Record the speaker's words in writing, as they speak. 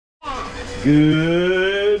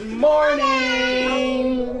Good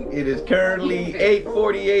morning. It is currently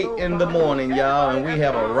 8:48 in the morning, y'all, and we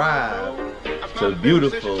have arrived to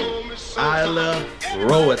beautiful Isle of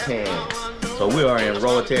Roatan. So we are in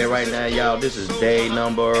Roatan right now, y'all. This is day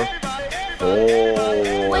number 4.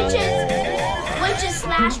 Which is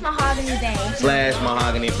slash Mahogany Bay. Slash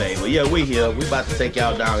Mahogany Bay. Well, yeah, we here. We about to take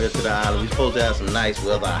y'all down here to the island. We supposed to have some nice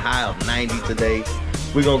weather. A high of 90 today.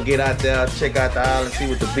 We're gonna get out there, check out the island, see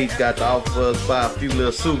what the beach got to offer us, buy a few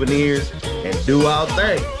little souvenirs, and do our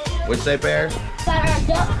thing. What you say, Perry? Got our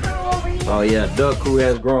duck crew over here. Oh yeah, duck crew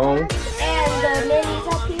has grown. And the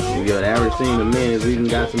minis up here. We got already seen the minis. We even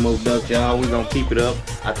got some more ducks, y'all. We're gonna keep it up.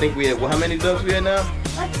 I think we have, well, how many ducks we have now?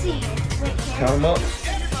 Let's see. Wait, count them up.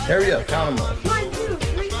 Hurry up, count them up. 1, 2,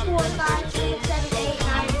 3, 4, 5, 6, 7, 8,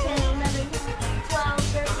 9, 10, 11, 12,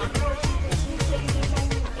 13, 14, 15, 16,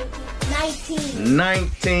 17, 18,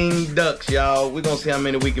 19 ducks, y'all. We're gonna see how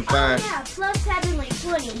many we can find. Oh yeah, plus having like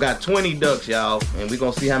 20. We got 20 ducks, y'all, and we're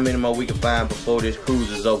gonna see how many more we can find before this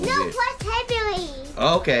cruise is over No, with. plus heavily.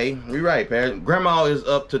 Okay, you're right, Perry. Grandma is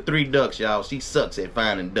up to 3 ducks, y'all. She sucks at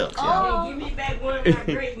finding ducks, y'all. Oh, give me back one of my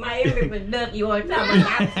great Miami for duck you want to talk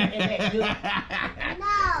about.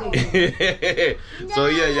 No. So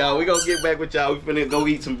yeah, y'all, we gonna get back with y'all. We finna go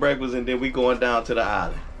eat some breakfast and then we going down to the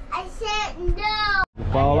island. I said no.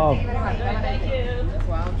 Fall off. That's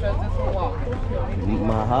why I don't trust this for walking.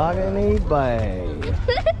 Mahogany Bay.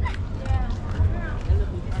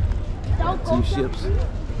 Don't go. 2 ships. I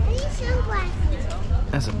need sunglasses.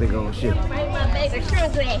 That's a big old ship. My favorite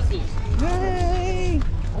sunglasses. Hey.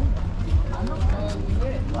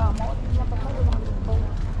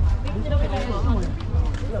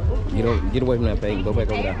 Get away from that peg. Go back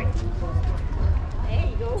over there. There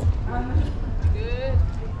you go. Good.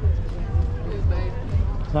 Good, baby.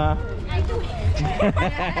 Huh?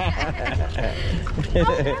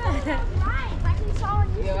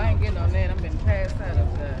 Yeah, I ain't getting on that. I've been passed out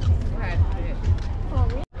of the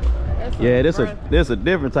Yeah, this a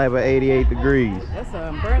different type of 88 degrees. That's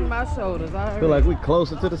burning my shoulders. I Feel like we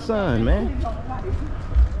closer to the sun, man.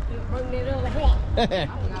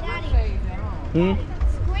 Hmm?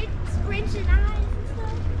 Squinching eyes and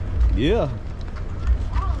stuff. Yeah.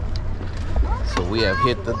 So we have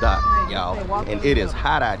hit the dock, y'all, and it is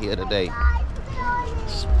hot out here today.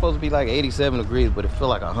 It's supposed to be like 87 degrees, but it feel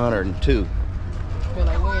like 102. feel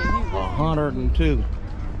like we're in Houston. 102.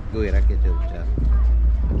 Go ahead, I get you, child.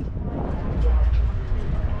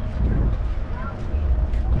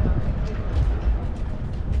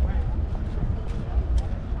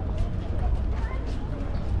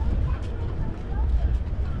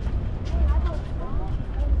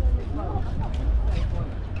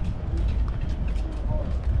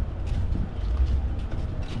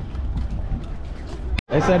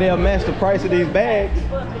 They say they'll match the price of these bags.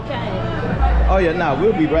 Oh yeah, nah,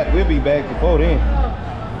 we'll be back before then.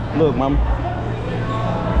 Look, mama.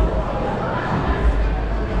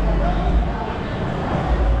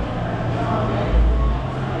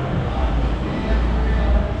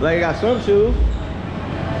 Like, got some shoes. Oh,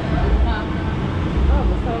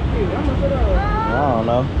 it's so cute. I'm gonna put on. I don't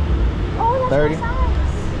know. Oh, that's 30. my size.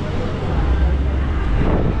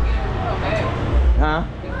 Huh?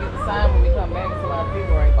 We can get the sign when we come back. It's a lot of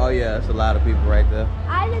people right there. Oh yeah, it's a lot of people right there.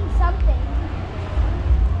 Island something.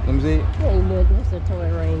 Let me see. Hey, look, that's a toy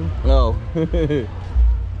ring. No. Hey,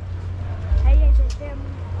 Aj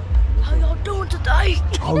family. How y'all doing today?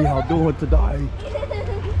 How y'all doing today?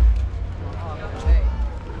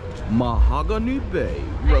 Mahogany Bay,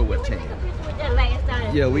 Roatan.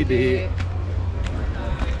 Yeah, we did.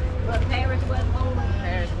 But Paris wasn't born.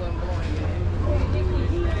 Paris wasn't born yet.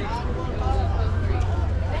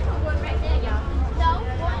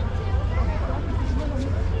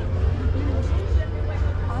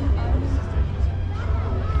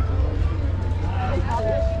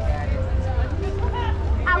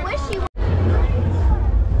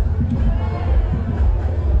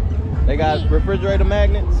 They got refrigerator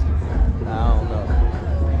magnets? I don't know.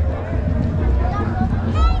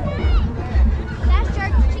 That's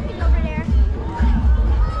jerky chicken over there.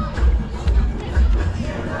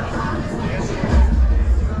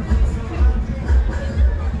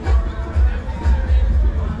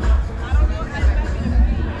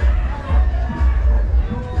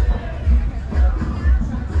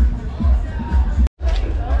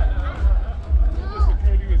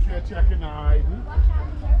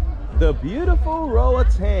 The beautiful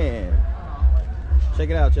Roatan. Check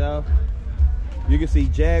it out, y'all. You can see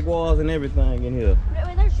jaguars and everything in here.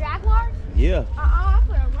 Wait, there's jaguars? Yeah. I'm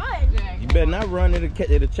gonna run. You better not run,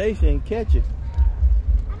 it'll chase you and catch you.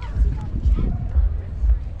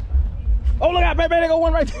 Oh, look out, baby, there go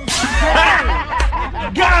one right there.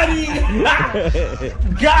 Got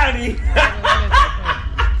him! Got him!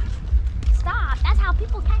 Stop. That's how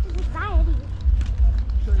people catch anxiety.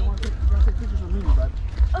 So you want to take pictures of me, bud?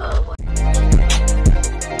 Oh.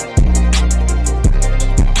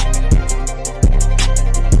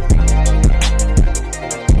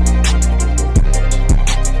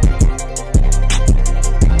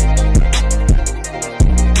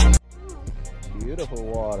 Beautiful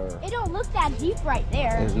water. It don't look that deep right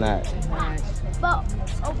there. It's not. But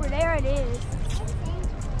over there it is.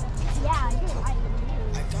 Yeah, you're right.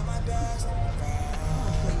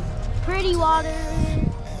 Pretty water.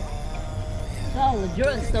 All the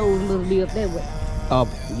drugstores will be up there with.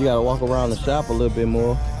 You gotta walk around the shop a little bit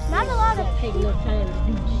more. Not a lot of Take no time to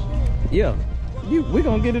do shit. Yeah. We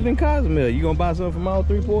gonna get it in Cozumel. You gonna buy something from all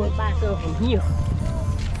three ports? Buy something from here.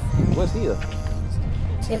 What's here?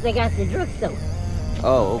 If they got the drugstore.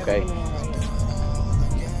 Oh, okay.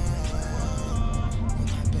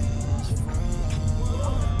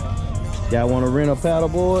 Y'all wanna rent a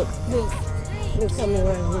paddleboard? Look something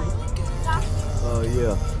around here. Oh,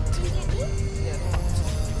 yeah.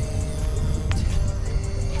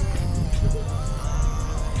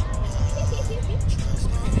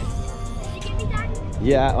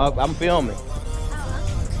 Yeah, I'm filming.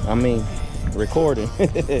 I mean, recording. These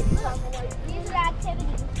are the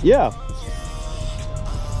activities. Yeah.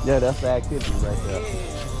 Yeah, that's the activity right there.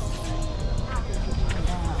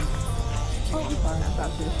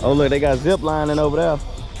 Oh, look, they got zip lining over there.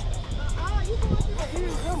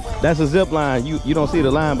 That's a zip line. You don't see the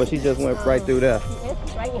line, but she just went right through there.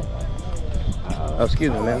 Right here. Oh,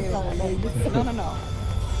 excuse me, ma'am. No.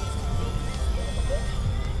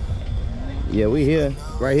 Yeah, we here.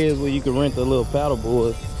 Right here is where you can rent the little paddle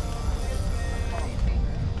boards.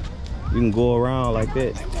 You can go around like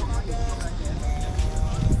that.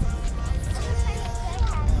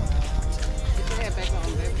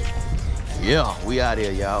 Yeah, we out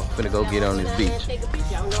here, y'all. Finna go get on this beach. Take a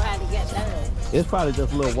picture. I don't know how to get down. It's probably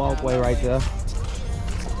just a little walkway right there.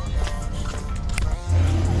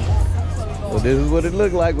 Well, this is what it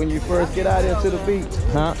looked like when you first get out here to the beach.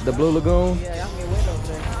 Huh? The Blue Lagoon? Yeah, I'm in windows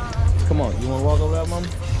there. Come on, you wanna walk over there, mama?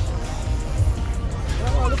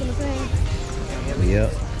 Oh, look at the thing.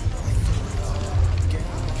 Yep.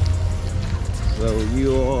 So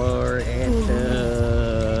you're at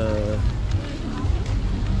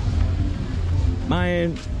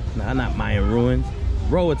Mayan, nah, not Mayan ruins.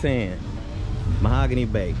 Roatan, Mahogany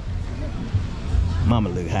Bay. Mama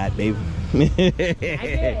look hot, baby. Got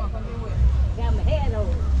my head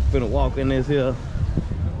over. Finna walk in this here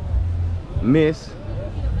mist.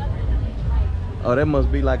 Oh, that must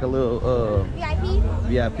be like a little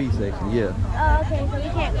VIP section, yeah. Oh, okay, so we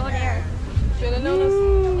can't go there.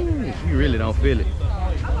 You really don't feel it.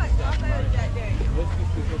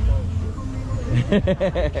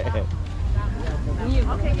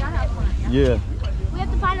 Okay, y'all have fun. Yeah. We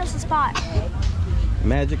have to find us a spot.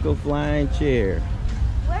 Magical flying chair.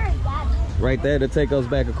 Where is that? Right there to take us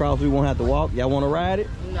back across. We won't have to walk. Y'all want to ride it?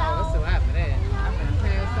 No, what's so happening there? I'm gonna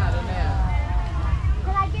pass out of there.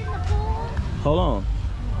 Can I get in the pool? Hold on.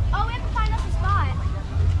 Oh, we have to find us a spot.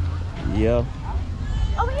 Yeah.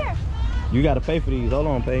 Over here. You got to pay for these. Hold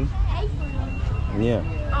on, Peyton. Pay for them. Yeah.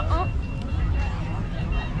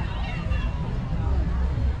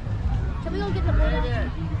 Can we go get the pool?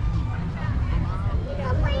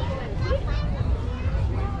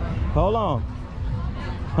 Hold on.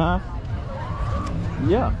 Huh?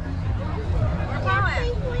 Yeah.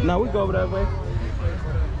 No, we go over that way.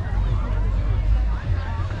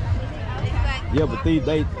 Yeah, but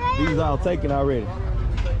these all taken already.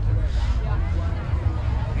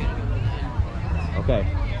 Okay.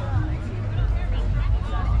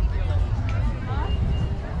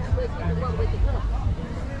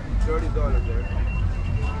 $30 there.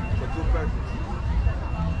 For 2 persons.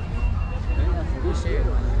 We shared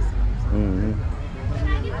one. Mm-hmm.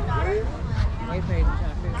 They paid to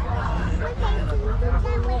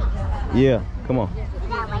Yeah, come on.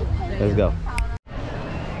 Let's go.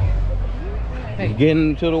 Getting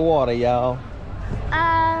into the water, y'all.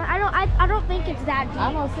 I don't think it's that deep.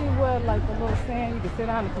 I don't see where like the little sand you can sit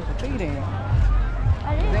down and put your feet in. I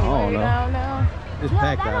I don't know. Down now. It's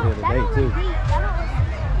packed out here today too.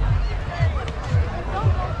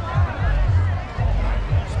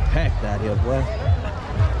 It's packed out here, boy.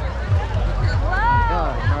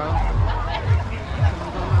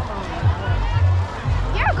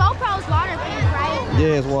 Your GoPro's waterproof, right?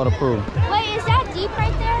 Yeah, it's waterproof. Wait, is that deep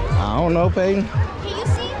right there? I don't know, Peyton. Can you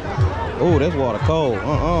see? Oh, that's water cold. Is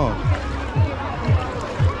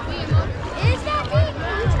that deep?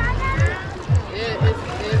 Can you try that?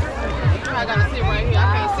 I gotta sit right here. I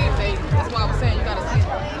can't see, baby. That's why I was saying you gotta sit.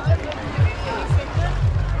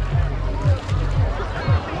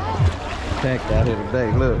 packed out here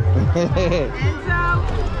today. Look. And so,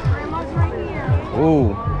 we're almost right here.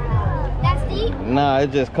 Ooh. That's deep? Nah,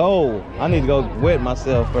 it's just cold. I need to go wet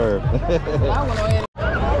myself first.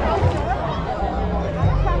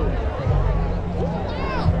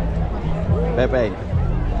 Pepe,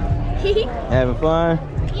 having fun?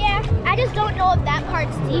 Yeah, I just don't know if that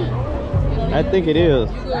part's deep. I think it is.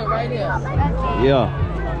 You good right here? Yeah.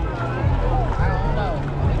 I don't know.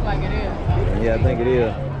 Looks like it is. Yeah, I think it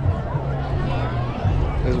is.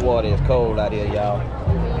 This water is cold out here, y'all.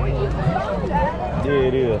 Yeah,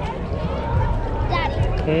 it is. Daddy.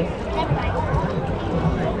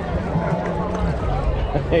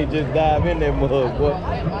 Hey, just dive in that mug, boy.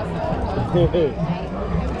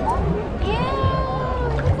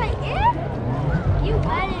 You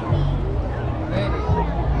wanted me.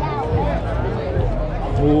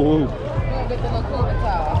 Ooh. Get the little cooler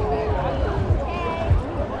towel.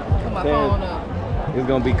 Put my phone up. It's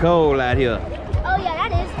gonna be cold out here. Oh yeah,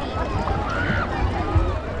 that is deep.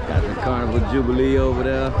 Got the Carnival Jubilee over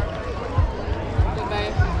there. Good,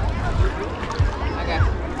 babe. I got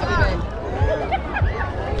you. I'll be back.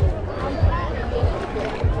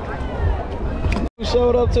 Who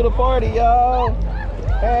showed up to the party, y'all?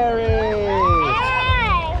 Harry.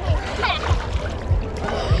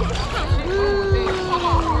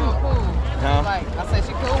 Huh? Like, I said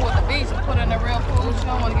she cool with the beach, put her in the real pool. She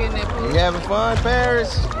don't want to get in that pool. You having fun,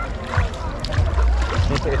 Paris?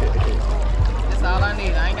 That's all I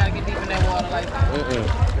need. I ain't got to get deep in that water like that.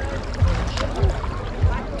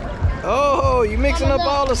 Oh, you mixing up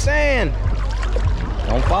all the sand.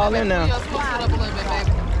 Don't fall in now. Just push it up a little bit, baby.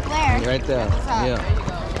 Where? Right there. Top. Yeah. There you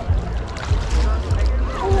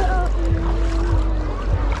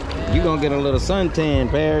go. You gonna get a little suntan,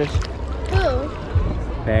 Paris. Who?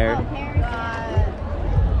 Paris. Oh, Paris.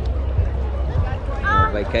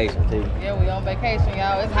 Vacation too. Yeah, we on vacation,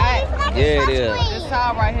 y'all. It's hot. Yeah, it is. This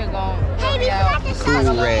towel right here gonna help me out.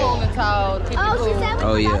 Cool red. Cooling towel, keep you Oh, she cool. said we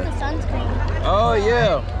Oh, took yeah. out the sunscreen. Oh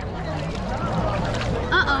yeah.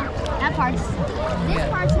 Uh-oh. That part's... This Yeah.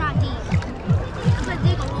 part's not deep. But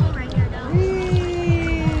dig a hole right here, though.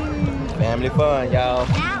 Family fun, y'all.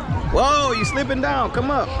 Now. Whoa, you slipping down.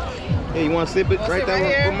 Come up. Hey, you want to slip it Wanna right sit there right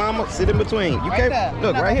with here? Mama? Sit in between. You Right can't there.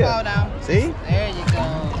 look You're right not gonna fall here. down. See? There you go.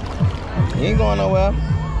 You ain't going nowhere.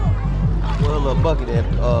 Well, a little bucket that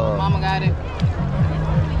Mama got it.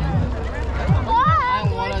 I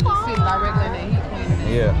ain't want her just sitting directly in the heat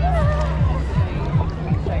cleaning. yeah.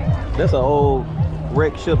 That's an old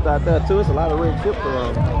wreck ship out there too. It's a lot of wreck ships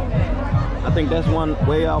around. I think that's one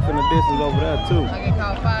way off in the distance over there too. Like it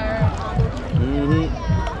caught fire.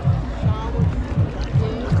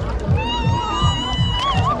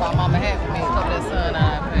 That's why Mama had for me to cover that sun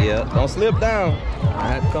out. Yeah. Don't slip down. I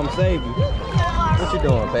have to come save you. What you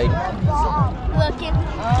doing, baby? Looking. You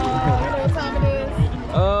know what time it is?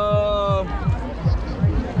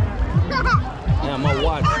 Yeah, my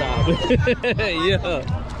watch stopped. Yeah.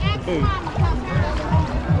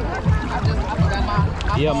 I forgot my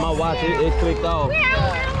Yeah, phone my watch was there. it clicked off. You're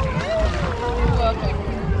welcome.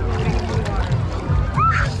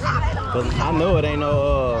 Cause I know it ain't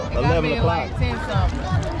no It gotta 11 be o'clock. like 10 something. Or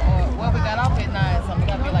well, we got off at 9 something. It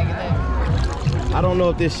gotta be like 11. I don't know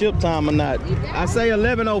if it's ship time or not. I say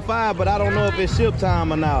 11:05, but I don't know if it's ship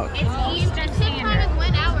time or not. It's Eastern Standard.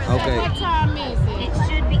 Okay. What time is it? It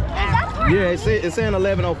should be. Yeah, it's saying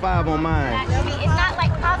 11:05 on mine. It's not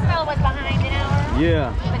like Cosmo was behind an hour,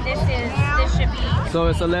 Yeah. but this should be. So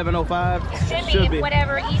it's 11:05. Should be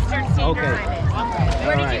whatever Eastern Standard Okay. Time is.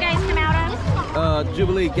 Where did you guys come out of?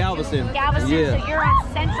 Jubilee, Galveston. Galveston. Yeah. So you're on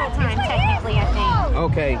Central Time technically, I think.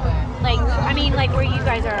 Okay. Like, I mean, like where you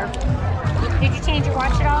guys are. Did you change your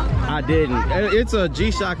watch at all? I didn't. It's a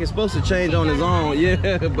G-Shock. It's supposed to change on its own.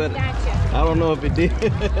 Yeah, but Gotcha. I don't know if it did. I'm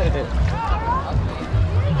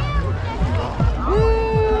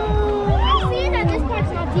seeing that this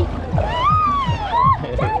part's not deep.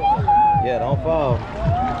 Yeah, don't fall. All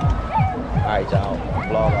right, y'all.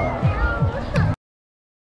 Vlog on.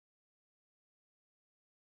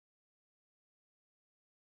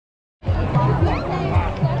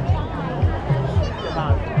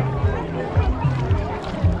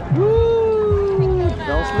 Woo!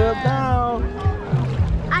 Don't slip down.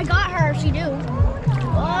 I got her, she do.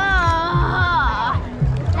 Oh,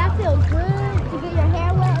 that feels good to get your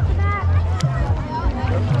hair wet at the back.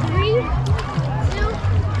 3, 2,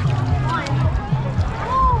 1.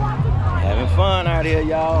 Having fun out here,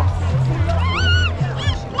 y'all.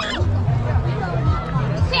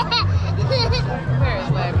 Where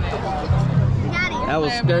is laughing at? That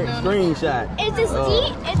was screenshot. Is this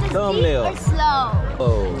deep? Is this thumbnail. deep or slow?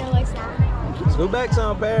 Oh. No, it's not. Scoot back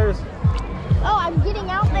some, Paris. Oh, I'm getting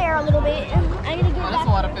out there a little bit. I gotta get Oh, back. this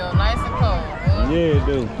water feels nice and cold. Boy. Yeah, it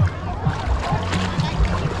do.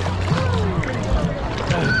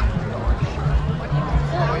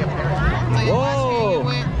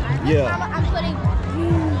 Whoa! Yeah. I'm putting.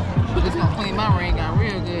 This gonna clean my ring out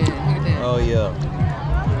real good. Look at that. Oh yeah.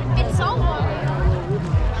 It's so long.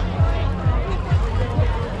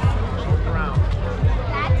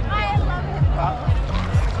 That's why I love hip hop.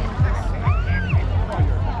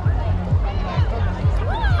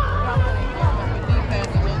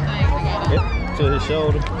 To his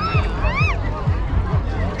shoulder.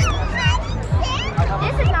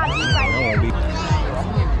 This is not deep right here.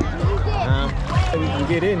 We can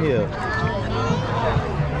get in here.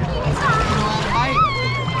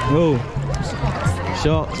 Oh,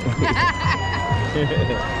 sharks.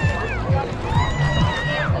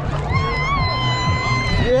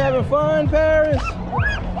 You having fun, Paris?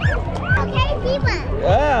 Okay, people.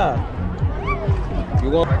 Yeah. You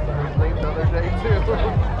want? Leave another day too.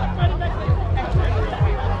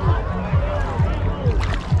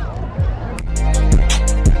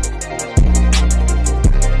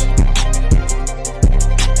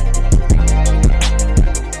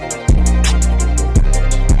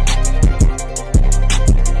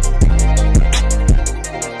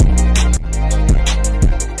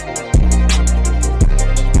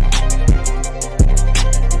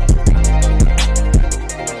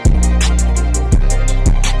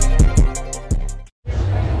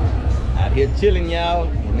 Here chilling, y'all,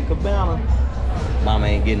 in the cabana. Mama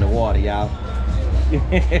ain't getting the water, y'all.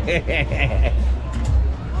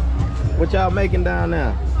 What y'all making down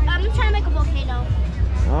there? I'm trying to make a volcano.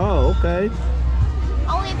 Oh, okay.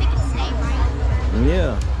 Only if it can stay right.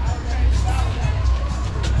 Yeah.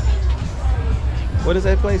 What is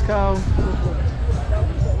that place called?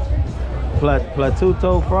 Plateau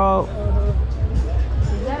Frog?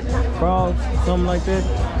 Frog? Something like that?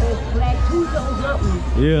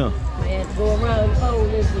 Yeah. I had to go around the pole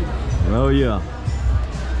this week. Oh yeah.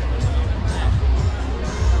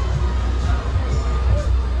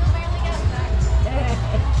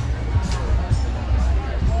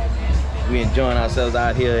 We enjoying ourselves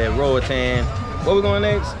out here at Roatan. Where we going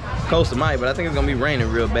next? Costa might, but I think it's gonna be raining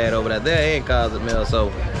real bad over there. There ain't Cozumel,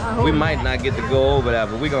 so we might not get to go over there,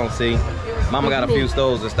 but we gonna see. Mama got a few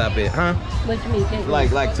stores to stop at, huh? What you mean?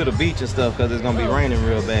 Like to the beach and stuff, cause it's gonna be raining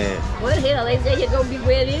real bad. What the hell? They say you're gonna be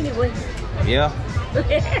wet anyway. Yeah.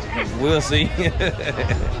 We'll see.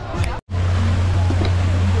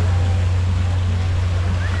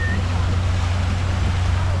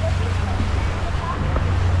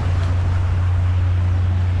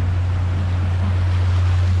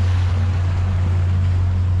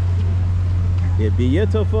 It's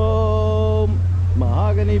beautiful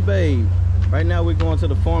Mahogany Bay. Right now we're going to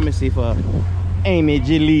the pharmacy for Amy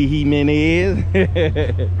Jubilee Jimenez.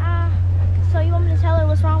 So you want me to tell her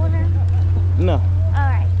what's wrong with her? No, All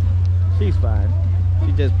right. she's fine.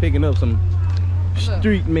 She's just picking up some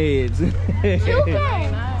street meds. Chicken.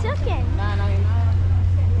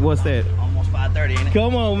 What's that? Almost 5:30, ain't it?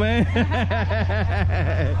 Come on, man.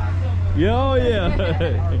 Yo,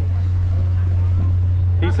 yeah.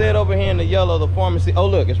 He said over here in the yellow, the pharmacy. Oh,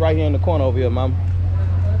 look, it's right here in the corner over here, Mom.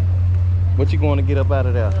 What you going to get up out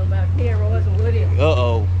of there?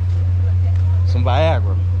 Uh-oh. Some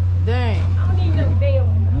Viagra. Dang. I don't need no damn.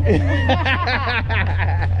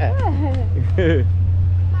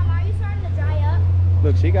 Mom, are you starting to dry up?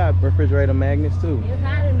 Look, she got refrigerator magnets, too. It's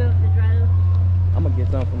hot enough to dry up. I'm going to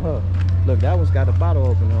get some from her. Look, that one's got a bottle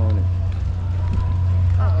opener on it.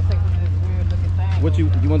 I was thinking this weird looking thing. What you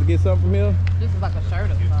want to get something from here? This is like a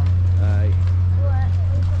shirt or something. All right. What?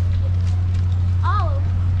 Oh.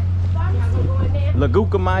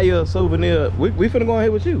 Laguka Maya souvenir. We finna go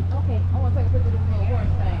ahead with you. Okay. I want to take a picture of this little horse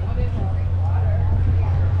thing. What is it?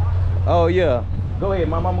 Oh yeah. Go ahead,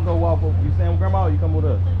 Mom. I'm gonna go walk over. You staying with Grandma or you come with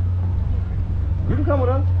us? You can come with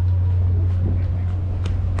us.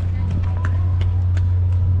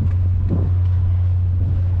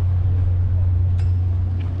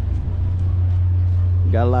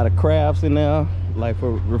 Got a lot of crafts in there, like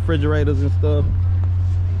for refrigerators and stuff.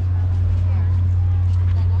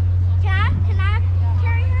 Can I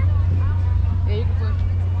carry her? Yeah, you can push.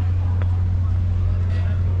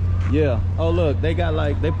 Yeah. Oh look, they got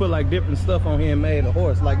like they put like different stuff on here and made a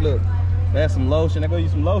horse. Like look, that's some lotion. I go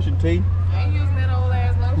use some lotion, T. I ain't using that old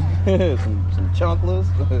ass lotion. some chunklers.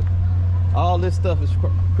 All this stuff is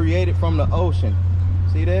created from the ocean.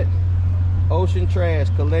 See that? Ocean trash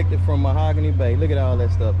collected from Mahogany Bay. Look at all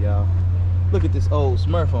that stuff, y'all. Look at this old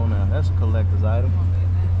Smurf on there. That's a collector's item.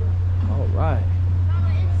 All right.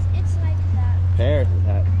 Mama, it's like that. Paris is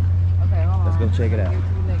hot. Okay, hold on. Let's go check it out. Get to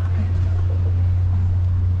the next thing.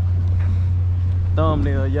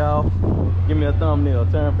 Thumbnail, y'all. Give me a thumbnail.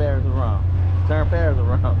 Turn Paris around. Turn Paris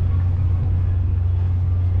around.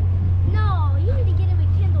 No, you need to get it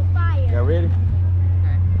with Kindle Fire. Y'all ready?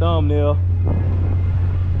 Okay. Thumbnail.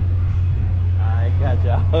 I got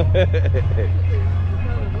y'all.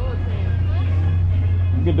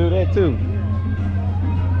 You can do that too.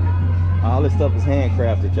 All this stuff is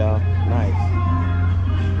handcrafted, y'all. Nice.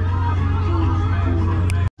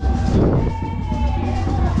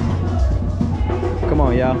 Come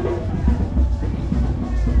on, y'all.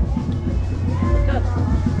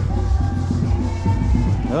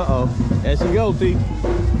 Uh-oh. There she go, T.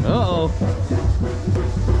 Uh-oh.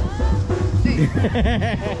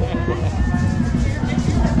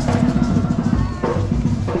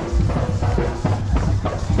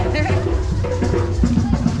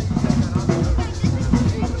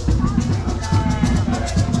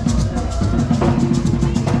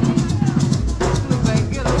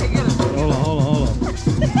 Hold on.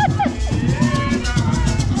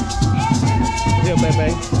 Here,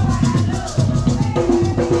 baby.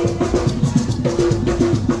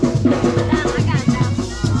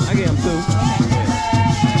 I get him too.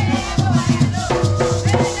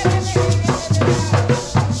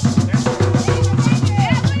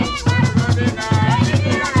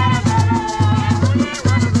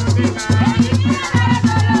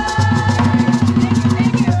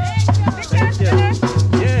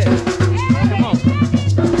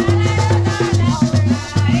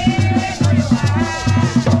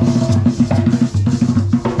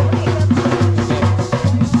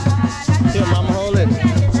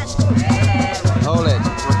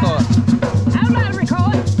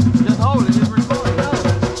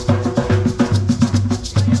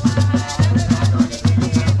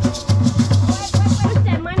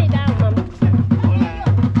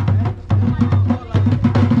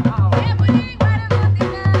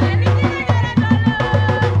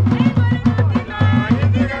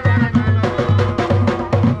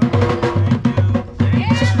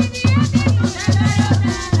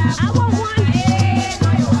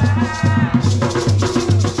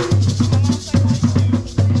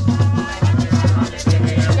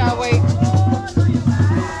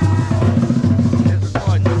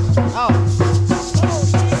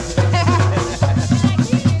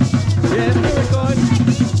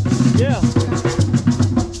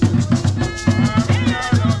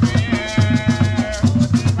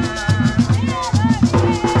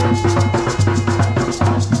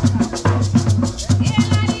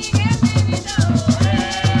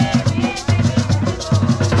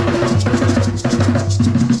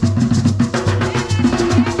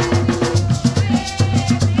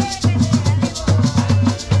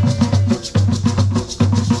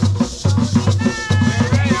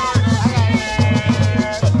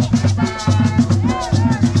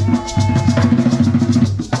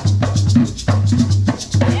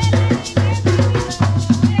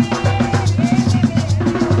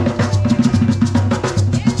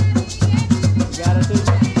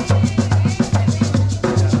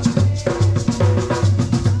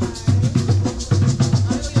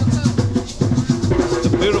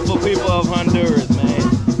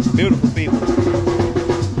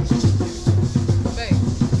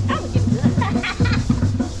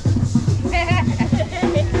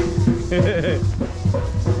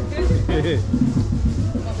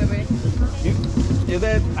 Is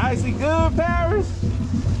that icy good, Paris?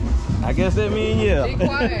 I guess that means yeah. Be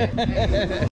quiet.